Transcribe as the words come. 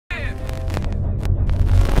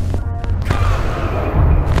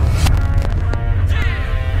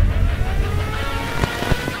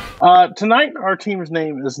Tonight, our team's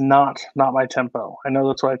name is not My Tempo. I know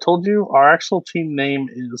that's what I told you. Our actual team name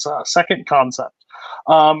is Second Concept.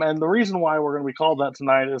 And the reason why we're going to be called that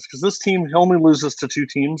tonight is because this team only loses to two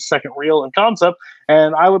teams, Second Real and Concept,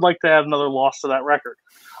 and I would like to add another loss to that record.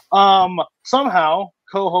 Somehow,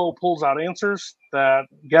 Koho pulls out answers that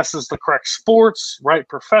guesses the correct sports, right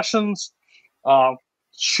professions,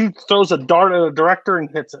 throws a dart at a director and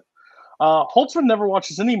hits it. Holtzman never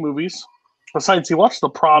watches any movies. Besides, he watched The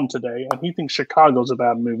Prom today, and he thinks Chicago's a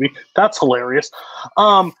bad movie. That's hilarious.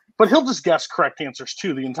 But he'll just guess correct answers,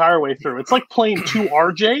 too, the entire way through. It's like playing two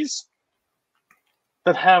RJs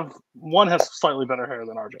that have – one has slightly better hair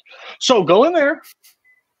than RJ. So go in there.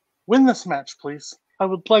 Win this match, please. I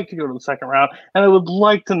would like to go to the second round, and I would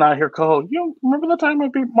like to not hear Koho. You remember the time I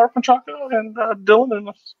beat Mark Machado and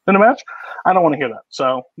Dylan in a match? I don't want to hear that.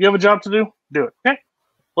 So you have a job to do? Do it. Okay?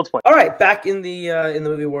 Let's play. All right, back in the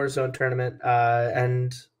movie Warzone tournament,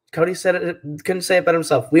 and Cody said it, couldn't say it better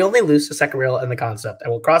himself. We only lose to Second Real and the Concept, and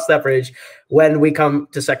we'll cross that bridge when we come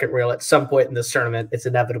to Second Real at some point in this tournament. It's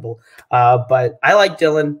inevitable. But I like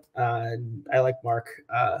Dylan, and I like Mark,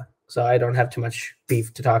 so I don't have too much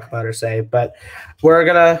beef to talk about or say. But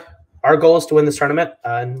our goal is to win this tournament,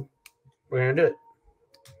 and we're gonna do it.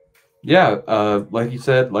 Yeah, like you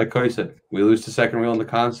said, like Cody said, we lose to Second Real and the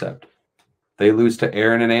Concept. They lose to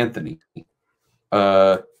Aaron and Anthony.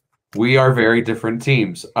 We are very different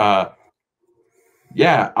teams.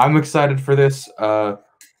 Yeah, I'm excited for this.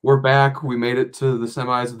 We're back. We made it to the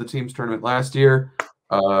semis of the teams tournament last year.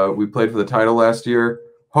 We played for the title last year.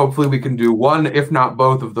 Hopefully we can do one, if not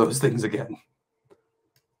both, of those things again.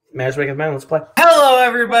 Matchmaking man, let's play. Hello,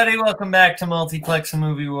 everybody. Welcome back to Multiplex and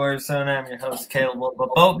Movie Warzone. I'm your host, Kaleb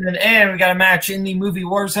Boatman, and we got a match in the Movie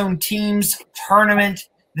Warzone Teams Tournament.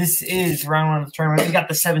 This is round one of the tournament. We got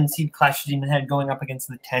the 7-seed Clash of Demonhead going up against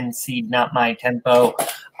the 10-seed Not My Tempo.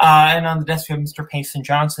 And on the desk, we have Mr. Payson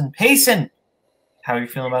Johnson. Payson, how are you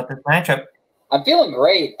feeling about this matchup? I'm feeling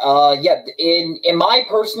great. Yeah, in my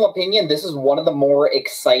personal opinion, this is one of the more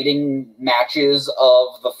exciting matches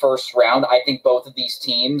of the first round. I think both of these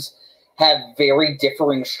teams have very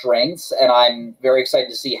differing strengths, and I'm very excited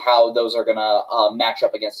to see how those are going to match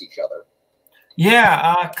up against each other.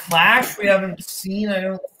 Yeah, Clash we haven't seen, I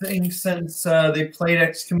don't think, since they played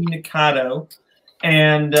Excommunicado.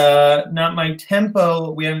 And Not My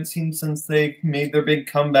Tempo we haven't seen since they made their big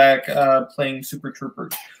comeback playing Super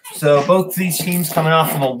Troopers. So both these teams coming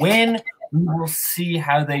off of a win. We will see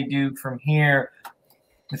how they do from here.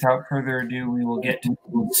 Without further ado, we will get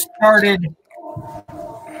started.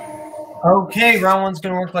 Okay, round one's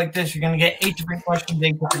going to work like this. You're going to get 8 different questions,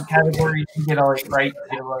 8 different categories. You get all 8 right,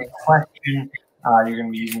 you get a right question. You're going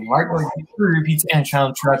to be using whiteboard, 3 repeats, and a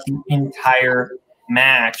challenge throughout the entire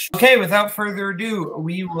match. Okay, without further ado,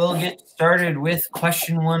 we will get started with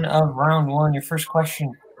question 1 of round 1. Your first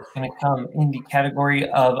question is going to come in the category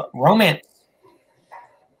of romance.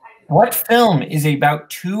 What film is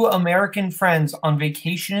about 2 American friends on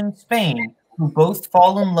vacation in Spain who both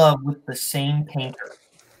fall in love with the same painter?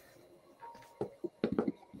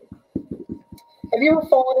 Have you ever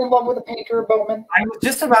fallen in love with a painter, Boatman? I was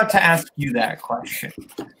just about to ask you that question.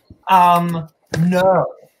 No.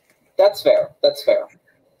 That's fair. That's fair.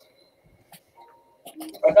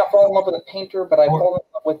 I've not fallen in love with a painter, but I've fallen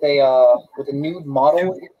in love with a nude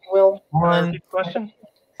model, if you will. One question.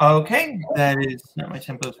 Okay, that is Not My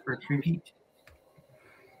Tempo's first repeat.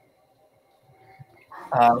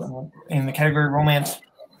 In the category romance,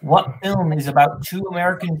 what film is about 2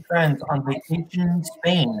 American friends on vacation in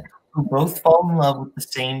Spain who both fall in love with the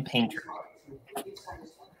same painter?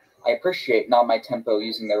 I appreciate Not My Tempo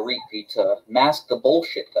using their repeat to mask the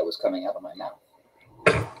bullshit that was coming out of my mouth.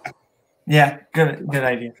 Yeah, good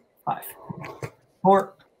idea. 5,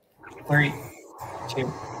 4, 3, 2,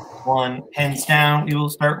 1. Pens down. We will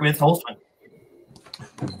start with Holtzman.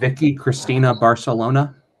 Vicky Cristina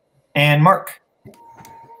Barcelona. And Mark.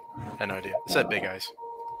 I have no idea. It said Big Eyes.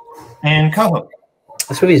 And Koho.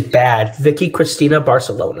 This movie is bad. Vicky Cristina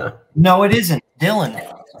Barcelona. No, it isn't. Dylan.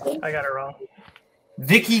 I got it wrong.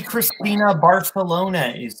 Vicky Cristina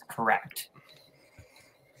Barcelona is correct.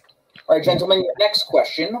 All right, gentlemen, your next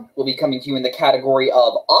question will be coming to you in the category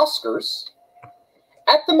of Oscars.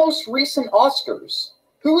 At the most recent Oscars,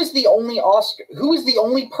 who is the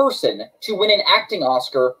only person to win an acting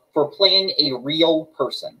Oscar for playing a real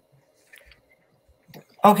person?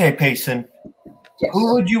 Okay, Payson. Yes.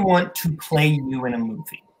 Who would you want to play you in a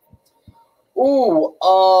movie? Ooh,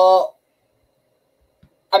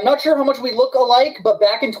 I'm not sure how much we look alike, but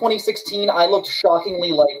back in 2016, I looked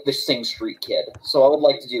shockingly like the Sing Street Kid, so I would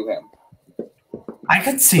like to do him. I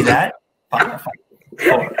could see that. 5,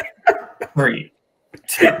 4, 3,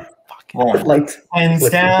 1. Like, Hands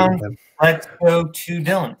down. Let's go to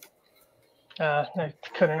Dylan. I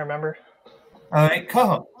couldn't remember. All right,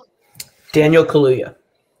 Koho. Daniel Kaluuya.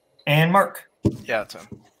 And Mark. Yeah, it's him.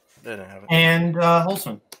 They didn't have it. And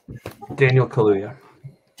Holtzman. Daniel Kaluuya.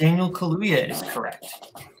 Daniel Kaluuya is correct.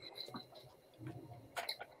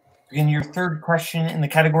 Begin your third question in the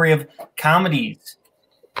category of comedies.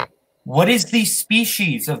 What is the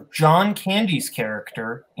species of John Candy's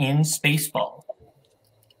character in Spaceball?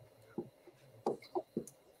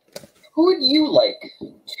 Who would you like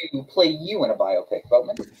to play you in a biopic,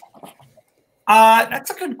 Boatman? That's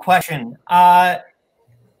a good question. I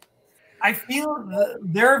feel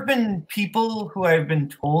there have been people who I've been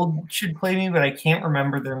told should play me, but I can't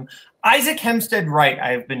remember them. Isaac Hempstead Wright,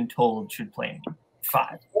 I've been told should play me.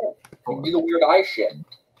 5. You do the weird eye shit.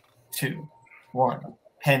 2, 1.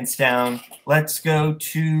 Pens down. Let's go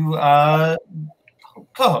to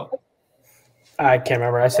Koho. I can't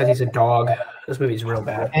remember. I said he's a dog. This movie's real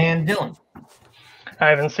bad. And Dylan. I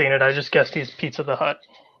haven't seen it. I just guessed he's Pizza the Hut.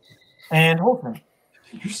 And Holtzman.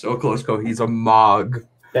 You're so close, Ko. He's a Mog.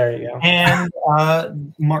 There you go.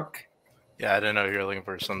 And Mark. Yeah, I didn't know you were looking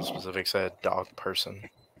for some specific said dog person.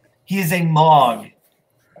 He is a Mog.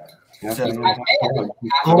 Yeah. So,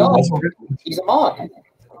 He's a mod.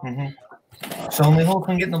 So only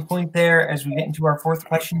Holtzman getting the point there as we get into our fourth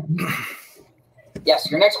question. Yes,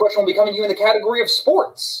 your next question will be coming to you in the category of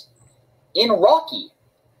sports. In Rocky,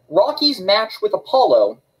 Rocky's match with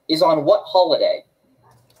Apollo is on what holiday?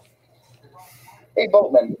 Hey,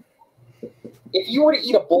 Boatman, if you were to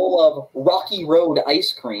eat a bowl of Rocky Road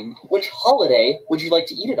ice cream, which holiday would you like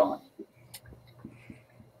to eat it on?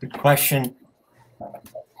 Good question.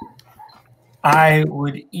 I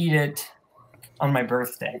would eat it on my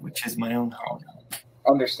birthday, which is my own holiday.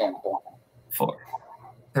 Understandable. 4,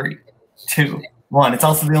 3, 2, 1. It's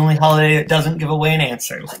also the only holiday that doesn't give away an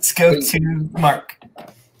answer. Let's go to Mark.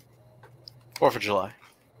 4th of July.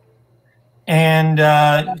 And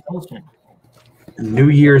Holtzman. New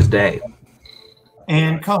Year's Day.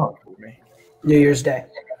 And Koho. New Year's Day.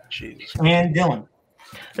 Jeez. And Dylan.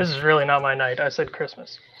 This is really not my night. I said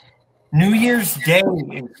Christmas. New Year's Day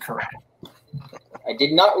is correct. I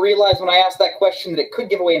did not realize when I asked that question that it could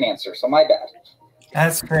give away an answer, so my bad.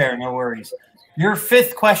 That's fair. No worries. Your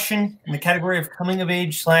fifth question in the category of coming of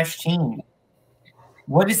age / teen.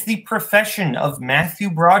 What is the profession of Matthew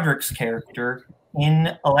Broderick's character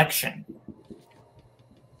in Election?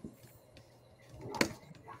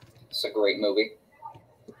 It's a great movie.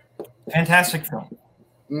 Fantastic film.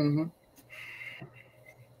 Mm-hmm.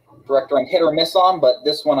 Director I'm hit or miss on, but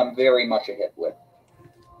this one I'm very much a hit with.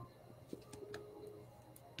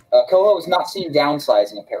 Koho has not seen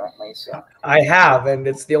Downsizing, apparently. So I have, and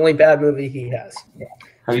it's the only bad movie he has.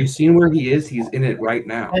 Have you seen where he is? He's in it right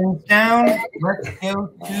now. And down, let's go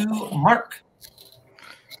to Mark.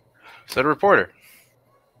 Said reporter.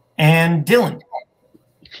 And Dylan.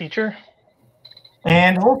 Teacher?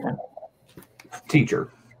 And Holton.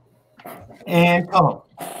 Teacher. And Koho.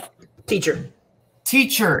 Teacher.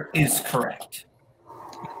 Teacher is correct.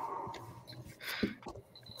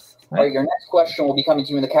 All right, your next question will be coming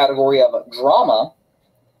to you in the category of drama.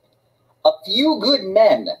 A Few Good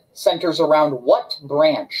Men centers around what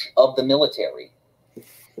branch of the military?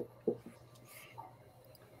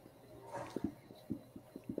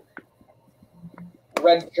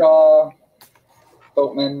 Redjaw,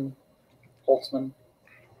 Boatman, Holtzman.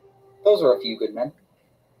 Those are a few good men.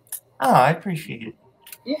 Oh, I appreciate it.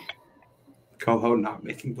 Yeah. Koho not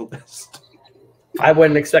making the list. I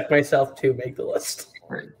wouldn't expect myself to make the list.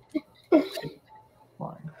 Great.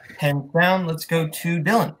 Pen down. Let's go to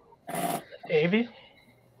Dylan. Avy?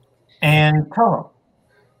 And Koho.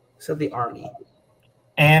 So the Army.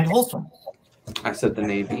 And Holtzman. I said the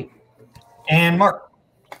Navy. And Mark.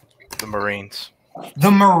 The Marines.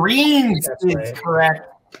 The Marines That's is right. correct.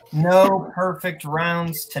 No perfect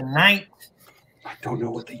rounds tonight. I don't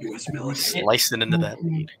know what the U.S. military. Slicing into that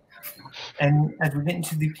lead. And as we get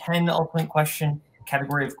into the Pen ultimate question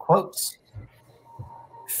category of quotes,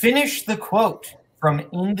 finish the quote from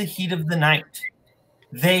In the Heat of the Night.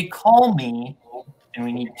 They call me, and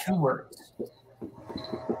we need 2 words.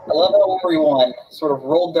 I love how everyone sort of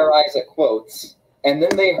rolled their eyes at quotes, and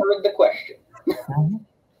then they heard the question.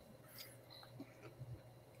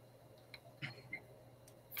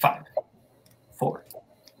 5, 4,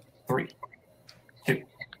 3, 2,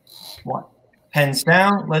 1. Pens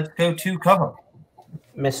down. Let's go to Koho.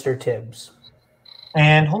 Mr. Tibbs.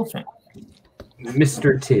 And Holtzman.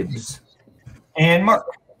 Mr. Tibbs. And Mark.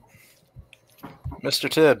 Mr.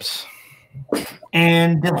 Tibbs.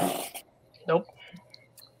 And Dylan. Nope.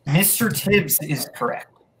 Mr. Tibbs is correct.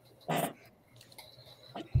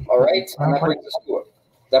 All right, and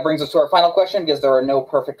that brings us to our final question because there are no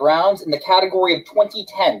perfect rounds. In the category of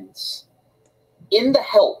 2010s, in The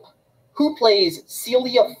Help, who plays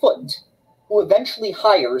Celia Foote, who eventually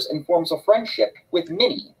hires and forms a friendship with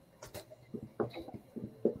Minnie?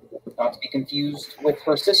 Not to be confused with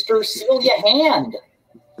her sister, Celia Hand.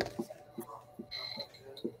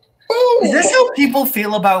 Boom! Is this how people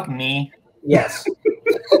feel about me? Yes.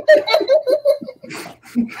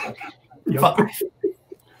 5,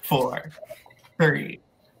 4, 3,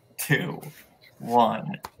 2,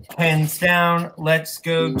 1. Pens down. Let's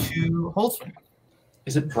go to Holtzman.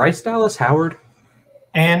 Is it Bryce Dallas Howard?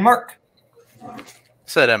 And Mark.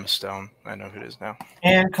 Said Emma Stone. I know who it is now.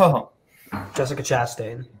 And Koho. Jessica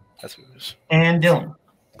Chastain. That's who it is. And Dylan.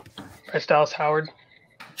 Bryce Dallas Howard.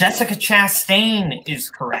 Jessica Chastain is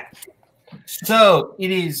correct. So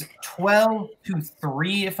it is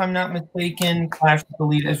 12-3, if I'm not mistaken. Clash with the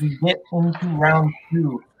lead as we get into round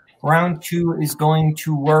 2. Round 2 is going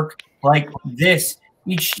to work like this.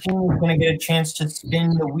 Each team is going to get a chance to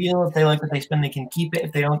spin the wheel. If they like what they spin, they can keep it.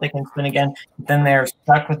 If they don't, they can spin again. Then they're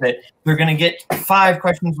stuck with it. They're going to get 5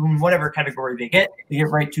 questions in whatever category they get. They get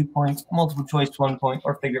right 2 points, multiple choice 1 point,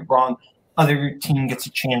 or if they get wrong, other team gets a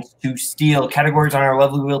chance to steal. Categories on our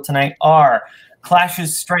lovely wheel tonight are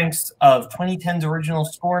Clash's strengths of 2010's original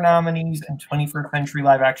score nominees and 21st century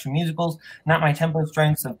live-action musicals. Not My Tempo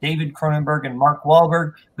strengths of David Cronenberg and Mark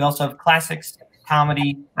Wahlberg. We also have classics,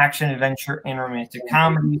 comedy, action, adventure, and romantic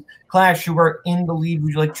comedy. Clash, you are in the lead.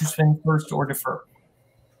 Would you like to spin first or defer?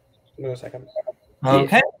 Give me a second.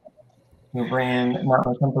 Okay. You ran Not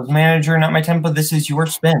My Tempo's manager. Not My Tempo, this is your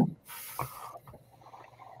spin.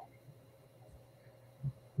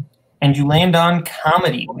 And you land on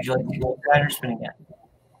comedy. Would you like to go guide or spin again?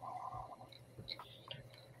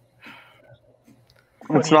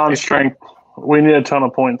 It's non-strength. We need a ton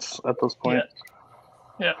of points at this point.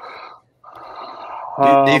 Yeah.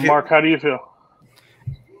 Mark, how do you feel?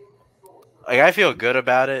 Like, I feel good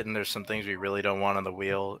about it, and there's some things we really don't want on the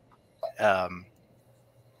wheel. Dylan,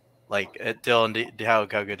 how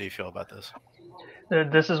good do you feel about this?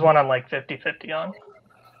 This is one I'm like 50-50 on.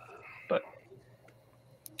 But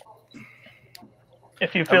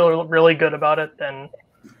if you feel really good about it, then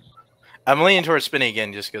I'm leaning towards spinning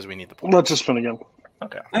again just because we need the point. Let's just spin again.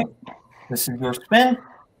 okay. This is your spin.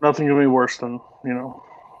 Nothing can be worse than,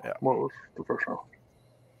 what was the first round.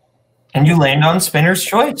 And you land on spinner's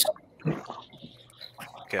choice.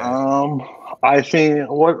 Okay. I think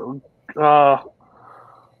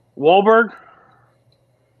Wahlberg?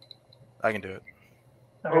 I can do it.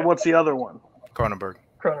 Or what's the other one? Cronenberg.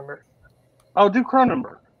 Oh, do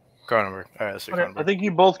Cronenberg. All right, let's do Cronenberg. I think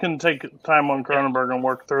you both can take time on Cronenberg and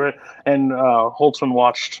work through it. And Holtzman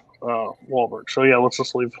watched Wahlberg. So, yeah, let's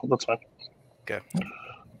just leave. That's fine. Okay.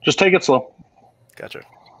 Just take it slow. Gotcha.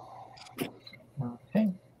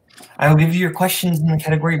 Okay. I will give you your questions in the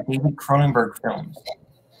category of David Cronenberg films.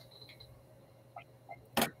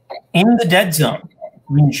 In The Dead Zone,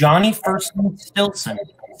 when Johnny first met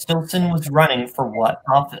Stilson was running for what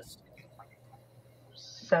office?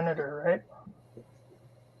 Senator, right?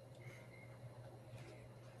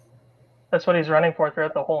 That's what he's running for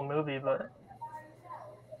throughout the whole movie, but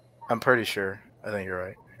I'm pretty sure. I think you're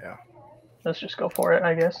right. Yeah. let's just go for it,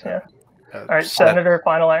 I guess. Yeah. All right, Senator,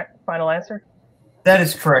 final answer? That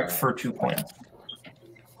is correct for 2 points.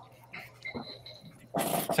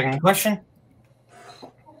 Second question.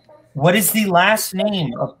 What is the last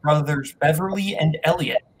name of brothers Beverly and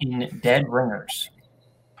Elliot in Dead Ringers?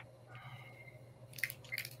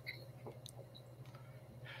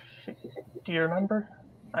 Do you remember?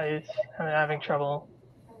 I'm having trouble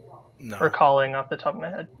recalling off the top of my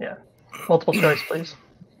head. Yeah. Multiple choice, please.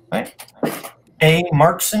 All right. A.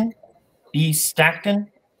 Markson, B. Stackton,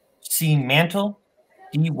 C. Mantle,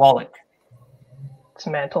 D. Wallach. It's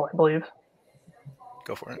Mantle, I believe.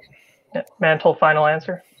 Go for it. Yeah. Mantle, final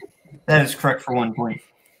answer. That is correct for 1 point.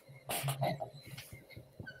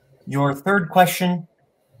 Your third question.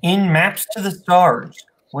 In Maps to the Stars,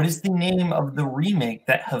 what is the name of the remake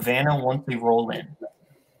that Havana wants a role in?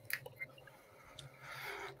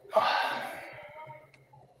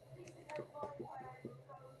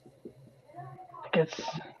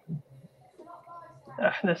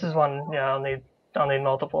 This is one. Yeah, I'll need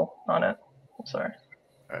multiple on it. I'm sorry.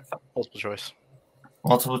 All right, multiple choice.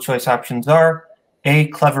 Multiple choice options are A.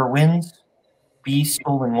 Clever Winds, B.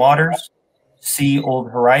 Stolen Waters, C.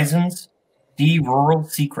 Old Horizons, D. Rural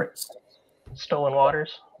Secrets. Stolen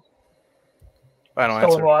Waters. Final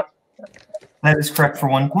Stolen answer. Water. That is correct for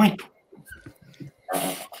 1 point.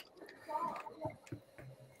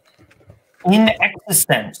 In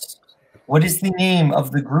Existence, What is the name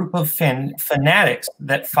of the group of fanatics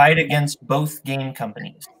that fight against both game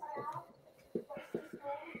companies?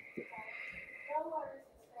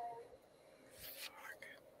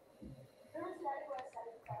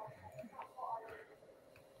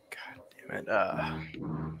 God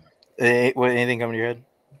damn it. Anything come to your head?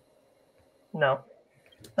 No.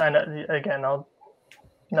 I know. Again, I'll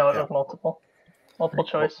know it with multiple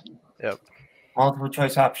choice. Yep. Multiple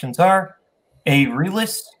choice options are A.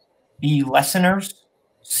 Realists, B. Listeners,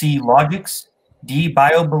 C. Logics, D.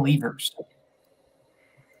 Biobelievers.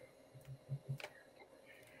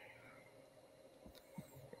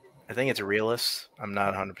 I think it's a realist. I'm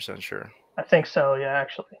not 100% sure. I think so, yeah,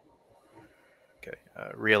 actually. Okay.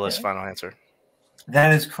 Realist, final answer.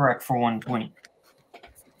 That is correct for 1 point.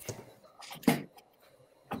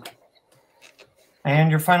 And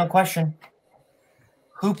your final question.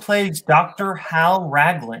 Who plays Dr. Hal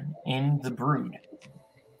Raglan in The Brood?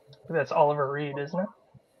 That's Oliver Reed, isn't it?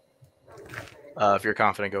 If you're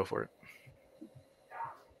confident, go for it.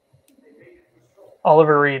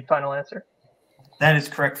 Oliver Reed, final answer. That is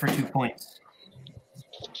correct for 2 points.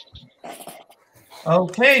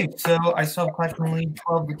 Okay, so I saw question lead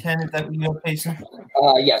 12 to 10. Is that what you have, Payson?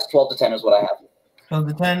 Yes, 12 to 10 is what I have. 12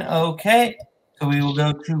 to 10, okay. So we will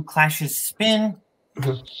go to Clash's spin.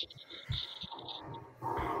 Once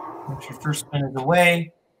your first spin is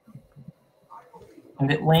away.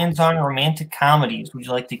 And it lands on romantic comedies. Would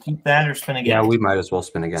you like to keep that or spin again? Yeah, we might as well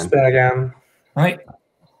spin again. Spin again. All right.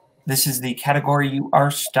 This is the category you are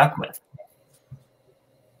stuck with.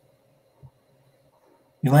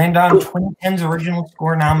 You land on 2010's original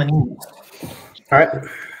score nominees. All right.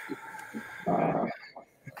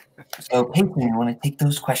 So, Peyton, you want to take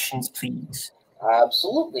those questions, please?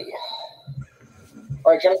 Absolutely.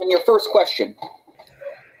 All right, gentlemen, your first question.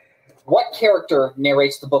 What character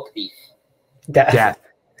narrates the book Thief? Death.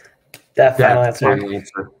 Death, final answer. Final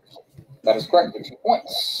answer. That is correct for 2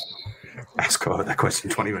 points. Ask Koho that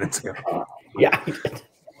question 20 minutes ago. Yeah.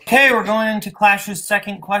 Okay, we're going into Clash's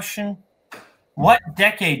second question. What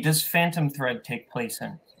decade does Phantom Thread take place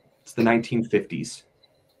in? It's the 1950s.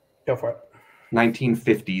 Go for it.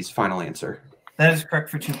 1950s, final answer. That is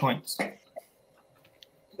correct for 2 points.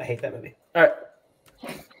 I hate that movie. All right.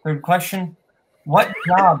 Third question. What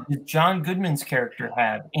job did John Goodman's character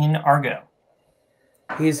have in Argo?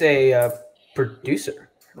 He's a producer,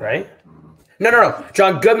 right? No.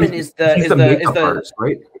 John Goodman is the makeup artist,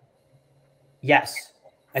 right? Yes,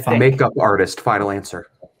 I A think. makeup artist, final answer.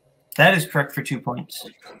 That is correct for 2 points.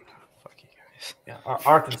 Fuck you guys. Yeah,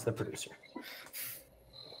 Arkin's the producer.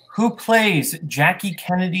 Who plays Jackie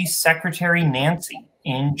Kennedy's secretary Nancy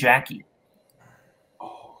in Jackie?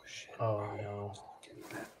 Oh, shit. Oh, no.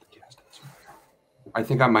 I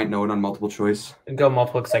think I might know it on multiple choice. Go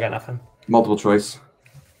multiplex, I got nothing. Multiple choice.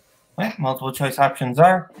 Okay, multiple choice options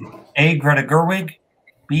are A. Greta Gerwig,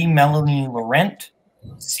 B. Melanie Laurent,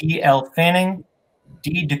 C. Elle Fanning,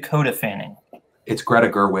 D. Dakota Fanning. It's Greta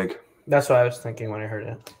Gerwig. That's what I was thinking when I heard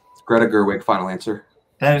it. It's Greta Gerwig, final answer.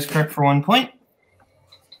 That is correct for 1 point.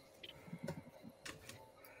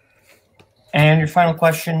 And your final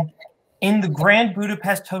question. In the Grand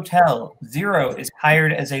Budapest Hotel, Zero is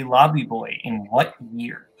hired as a lobby boy in what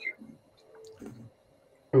year?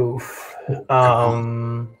 Oof.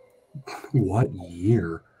 What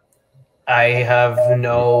year? I have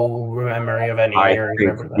no memory of any I year.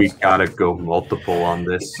 think we gotta go multiple on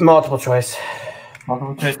this. Multiple choice.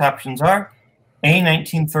 Multiple choice options are A.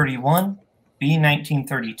 1931, B.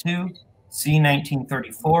 1932, C.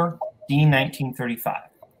 1934, D. 1935.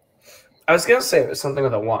 I was gonna say it was something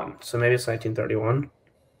with a 1, so maybe it's 1931.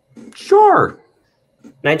 Sure.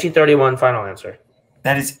 1931, final answer.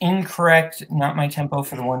 That is incorrect. Not my tempo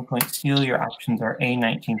for the 1 point steal. Your options are A.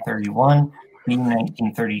 1931, B.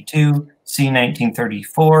 1932, C.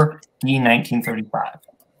 1934, D. 1935.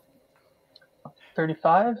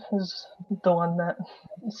 35 is the one that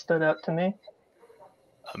stood out to me.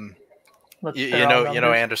 You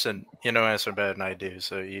know Anderson better than I do.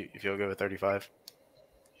 So if you'll go with 35.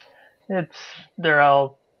 They're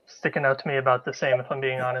all sticking out to me about the same, if I'm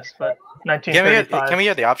being honest. But 1935. Can we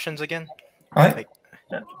get the options again? All right.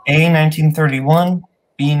 A. 1931,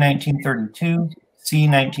 B. 1932, C.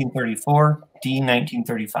 1934, D.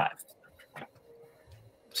 1935.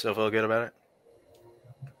 Still feel good about it?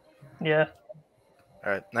 Yeah.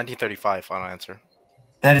 All right, 1935, final answer.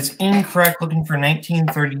 That is incorrect. Looking for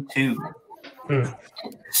 1932.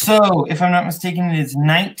 So, if I'm not mistaken, it is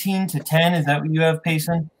 19 to 10. Is that what you have,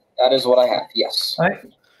 Payson? That is what I have, yes. All right.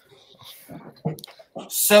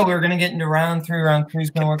 So, we're going to get into round 3. Round 3 is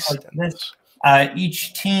going to work like this.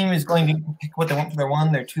 Each team is going to pick what they want for their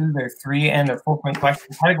 1, their 2, their 3, and their 4-point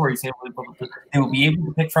question categories they will be able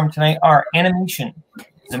to pick from tonight are animation,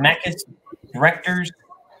 Zemeckis, directors,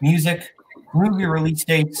 music, movie release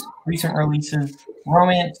dates, recent releases,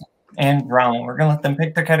 romance, and drama. We're going to let them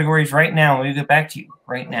pick their categories right now. We'll get back to you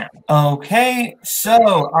right now. Okay,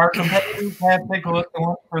 so our competitors have picked what they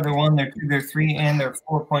want for their 1, their 2, their 3, and their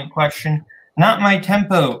 4-point question. Not My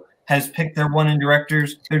Tempo has picked their 1 in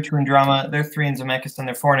directors, their 2 in drama, their 3 in Zemeckis, and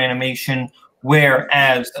their 4 in animation,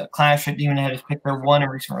 whereas Clash at Demonhead has picked their 1 in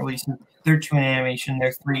recent releases, their 2 in animation,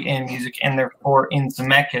 their 3 in music, and their 4 in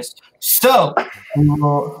Zemeckis. So we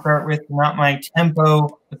will start with Not My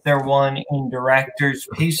Tempo with their 1 in directors.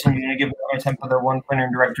 Payson, you're going to give Not My Tempo their 1-pointer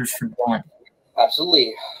in directors for going.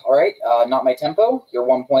 Absolutely. All right. Not My Tempo, your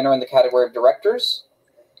 1-pointer in the category of directors.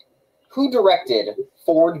 Who directed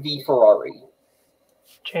Ford v Ferrari?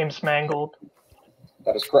 James Mangold.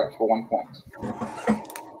 That is correct for 1 point.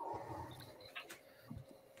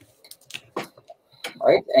 All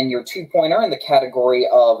right, and your 2-pointer in the category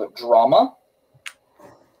of drama.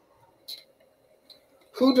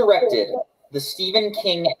 Who directed the Stephen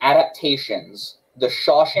King adaptations, The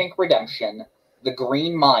Shawshank Redemption, The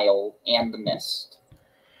Green Mile, and The Mist?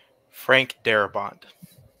 Frank Darabont.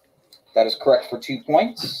 That is correct for 2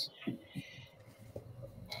 points.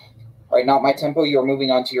 All right, Not My Tempo, you're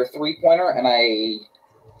moving on to your 3-pointer, and I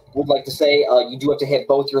would like to say you do have to hit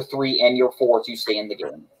both your 3 and your 4 to stay in the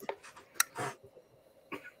game.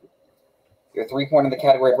 Your 3-pointer in the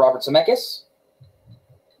category of Robert Zemeckis.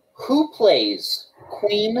 Who plays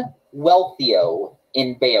Queen Wealthio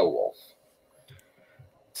in Beowulf?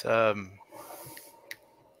 It's,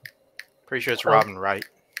 pretty sure it's Robin Wright.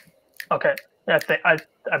 Okay.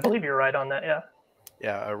 I believe you're right on that, yeah.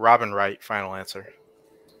 Yeah, Robin Wright, final answer.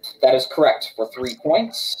 That is correct for 3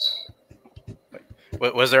 points.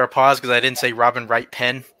 Was there a pause because I didn't say Robin Wright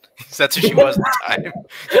Penn? That's who she was at the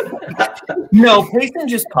time. No, Payson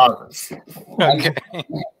just pauses. Okay.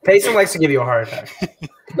 Payson likes to give you a heart attack.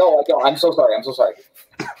 No, I don't. I'm so sorry. I'm so sorry.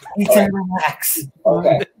 Payson, relax.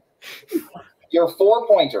 Okay. Your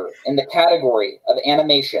 4-pointer in the category of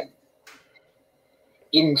animation.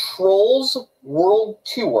 In Trolls World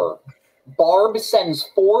Tour, Barb sends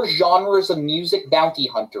 4 genres of music bounty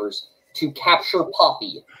hunters to capture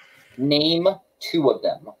Poppy. Name 2 of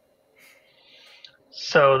them.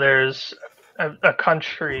 So there's a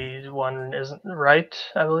country one, isn't right,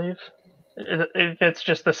 I believe? If it's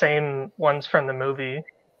just the same ones from the movie,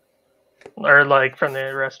 or like from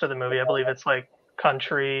the rest of the movie, I believe it's like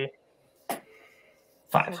country,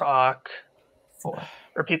 5, rock, 4.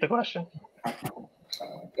 Repeat the question.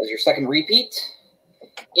 As your second repeat.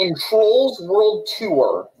 In Trolls World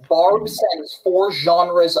Tour, Barb sends 4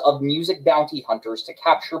 genres of music bounty hunters to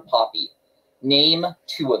capture Poppy. Name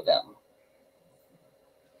 2 of them.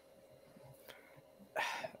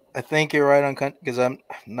 I think you're right on because I'm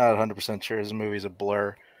not 100% sure. This movie's a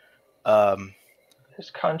blur.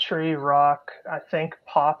 There's country, rock. I think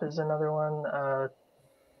pop is another one.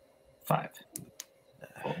 5.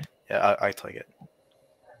 Yeah, I take it.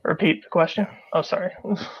 Repeat the question. Oh, sorry.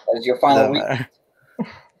 That is your final repeat.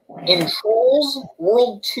 In Trolls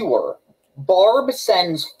World Tour, Barb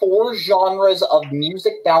sends 4 genres of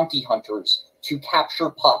music bounty hunters to capture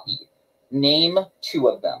Poppy. Name 2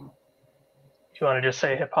 of them. Do you want to just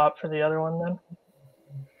say hip hop for the other one then?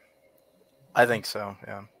 I think so,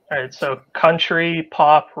 yeah. All right, so country,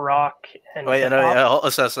 pop, rock, and Wait, hip hop.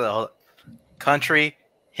 Hold on. Country,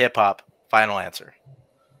 hip hop, final answer.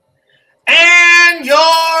 And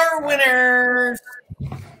your winners,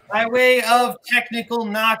 by way of technical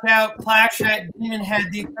knockout, Clash at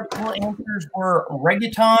Demonhead, the acceptable answers were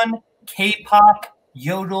reggaeton, K-pop,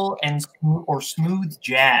 yodel, and smooth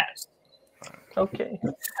jazz. Okay.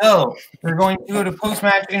 So we're going to go to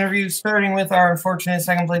post-match interviews, starting with our unfortunate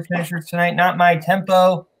second-place finishers tonight. Not My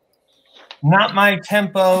Tempo. Not My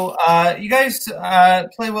Tempo. You guys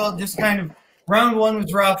play well. Just kind of round 1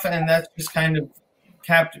 was rough, and that's just kind of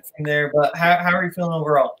capped it from there. But how are you feeling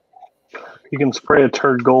overall? You can spray a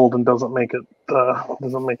turd gold and doesn't make it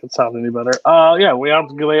sound any better. Yeah,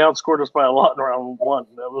 they outscored us by a lot in round 1.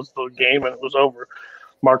 That was the game, and it was over.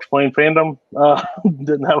 Mark's playing Fandom,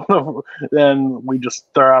 didn't have enough, and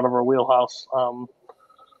they're out of our wheelhouse.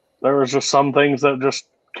 There was just some things that just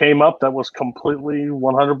came up that was completely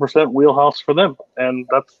 100% wheelhouse for them, and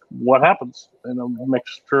that's what happens in a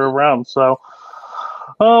mixture of rounds. So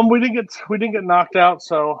we didn't get knocked out,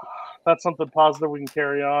 so that's something positive we can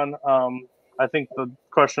carry on. I think the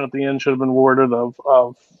question at the end should have been worded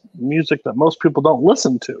of music that most people don't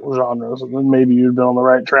listen to, genres, and then maybe you'd been on the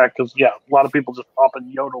right track because, yeah, a lot of people just pop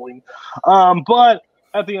and yodeling. But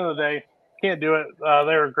at the end of the day, can't do it.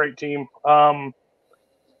 They're a great team.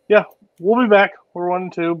 Yeah, we'll be back. We're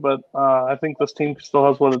 1-2, but I think this team still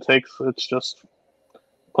has what it takes. It's just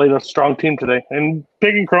played a strong team today. And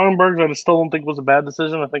picking Cronenberg, I still don't think was a bad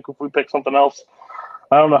decision. I think if we pick something else,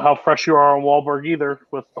 I don't know how fresh you are on Wahlberg either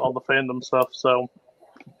with all the fandom stuff. So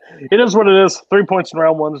it is what it is. 3 points in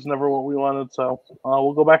round one is never what we wanted. So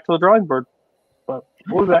we'll go back to the drawing board. But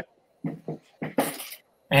we'll be back.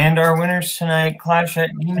 And our winners tonight, Clash at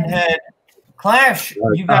Demonhead. Clash,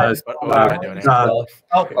 you guys.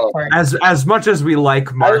 Sorry. As much as we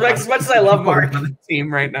like Mark, as much as I love Mark on the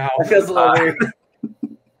team right now, it feels a little weird.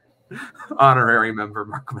 Honorary member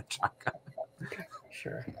Mark Brzakala.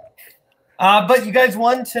 Sure. But you guys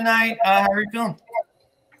won tonight. How are you feeling?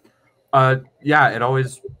 Yeah, it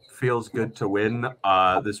always feels good to win.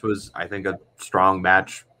 This was, I think, a strong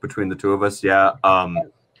match between the two of us. Yeah. I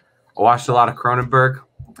watched a lot of Cronenberg.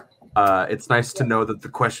 It's nice to know that the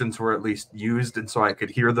questions were at least used, and so I could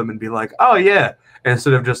hear them and be like, "Oh yeah,"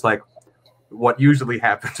 instead of just like what usually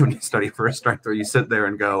happens when you study for a strength, where you sit there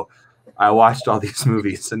and go, "I watched all these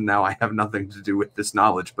movies, and now I have nothing to do with this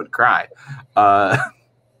knowledge but cry."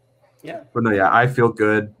 Yeah, but no, yeah, I feel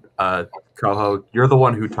good. Koho, you're the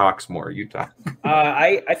one who talks more. You talk.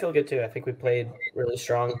 I feel good too. I think we played really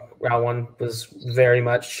strong. Round one was very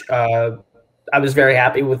much. I was very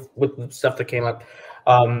happy with the stuff that came up.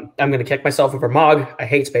 I'm going to kick myself over Mog. I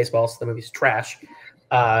hate Spaceballs. The movie's trash.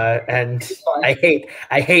 And I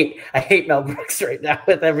hate Mel Brooks right now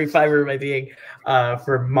with every fiber of my being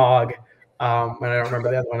for Mog. And I don't remember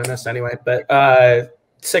the other one I missed anyway. But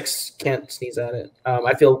 6 can't sneeze at it.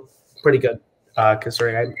 I feel pretty good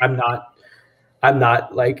considering I'm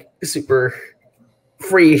not like super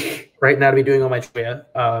free right now to be doing all my trivia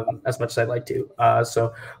as much as I'd like to.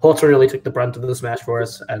 So Holtzman really took the brunt of this match for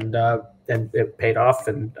us, and it paid off.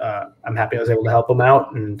 And I'm happy I was able to help him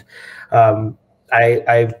out. And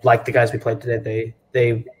I like the guys we played today.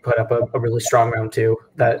 They put up a really strong round two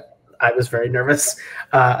that I was very nervous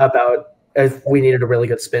about. If we needed a really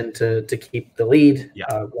good spin to keep the lead.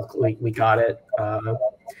 Yeah. Luckily we got it.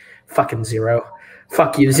 Fucking Zero.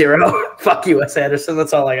 Fuck you, Zero. Fuck you, Wes Anderson.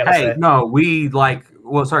 That's all I gotta say. Hey, no, we like.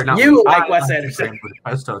 Well, sorry, not you like Wes Anderson.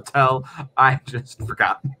 Budapest Hotel. I just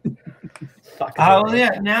forgot. Oh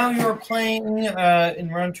yeah! Now you're playing in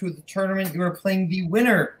round 2 of the tournament. You are playing the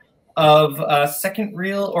winner of Second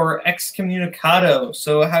Reel or Excommunicado.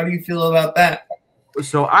 So how do you feel about that?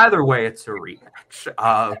 So either way, it's a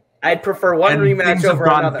rematch. I'd prefer one rematch things have over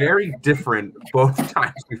gone another. very different both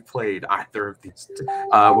times we've played either of these.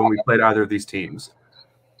 When we played either of these teams.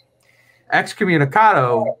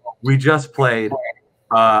 Excommunicado, we just played.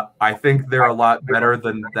 I think they're a lot better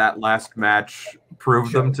than that last match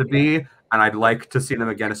proved them to be, and I'd like to see them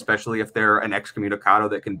again, especially if they're an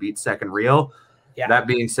Excommunicado that can beat Second Reel. Yeah. That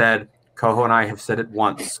being said, Koho and I have said it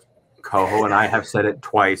once. Koho and I have said it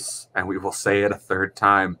twice, and we will say it a third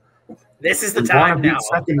time. This is the time now.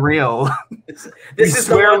 Second Reel. We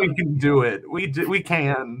swear we can do it. We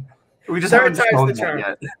can. We just haven't shown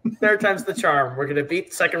that yet. Third time's the charm. We're gonna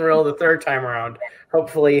beat Second Reel the third time around.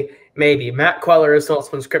 Hopefully, maybe Matt Queller is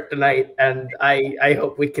Holtzman's kryptonite, and I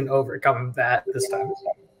hope we can overcome that this time.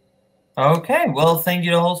 Okay. Well, thank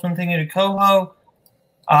you to Holtzman. Thank you to Koho.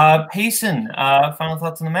 Payson, final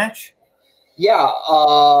thoughts on the match? Yeah,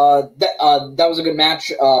 that was a good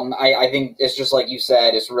match. I think it's just like you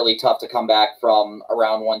said, it's really tough to come back from a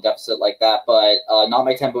round 1 deficit like that. But Not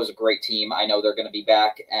My Tempo is a great team. I know they're going to be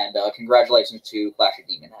back. And congratulations to Clash of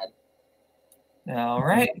Demonhead. All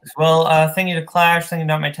right. Well, thank you to Clash. Thank you to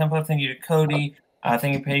Not My Tempo. Thank you to Cody.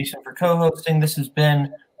 Thank you, Payson, for co-hosting. This has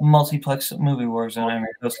been Multiplex Movie Warzone. I'm your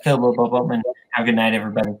host, Kaleb Boatman. Have a good night,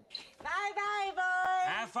 everybody. Bye-bye, boys.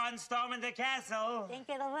 Have fun storming the castle. Think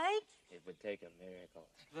it'll work? It would take a miracle.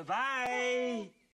 Bye-bye.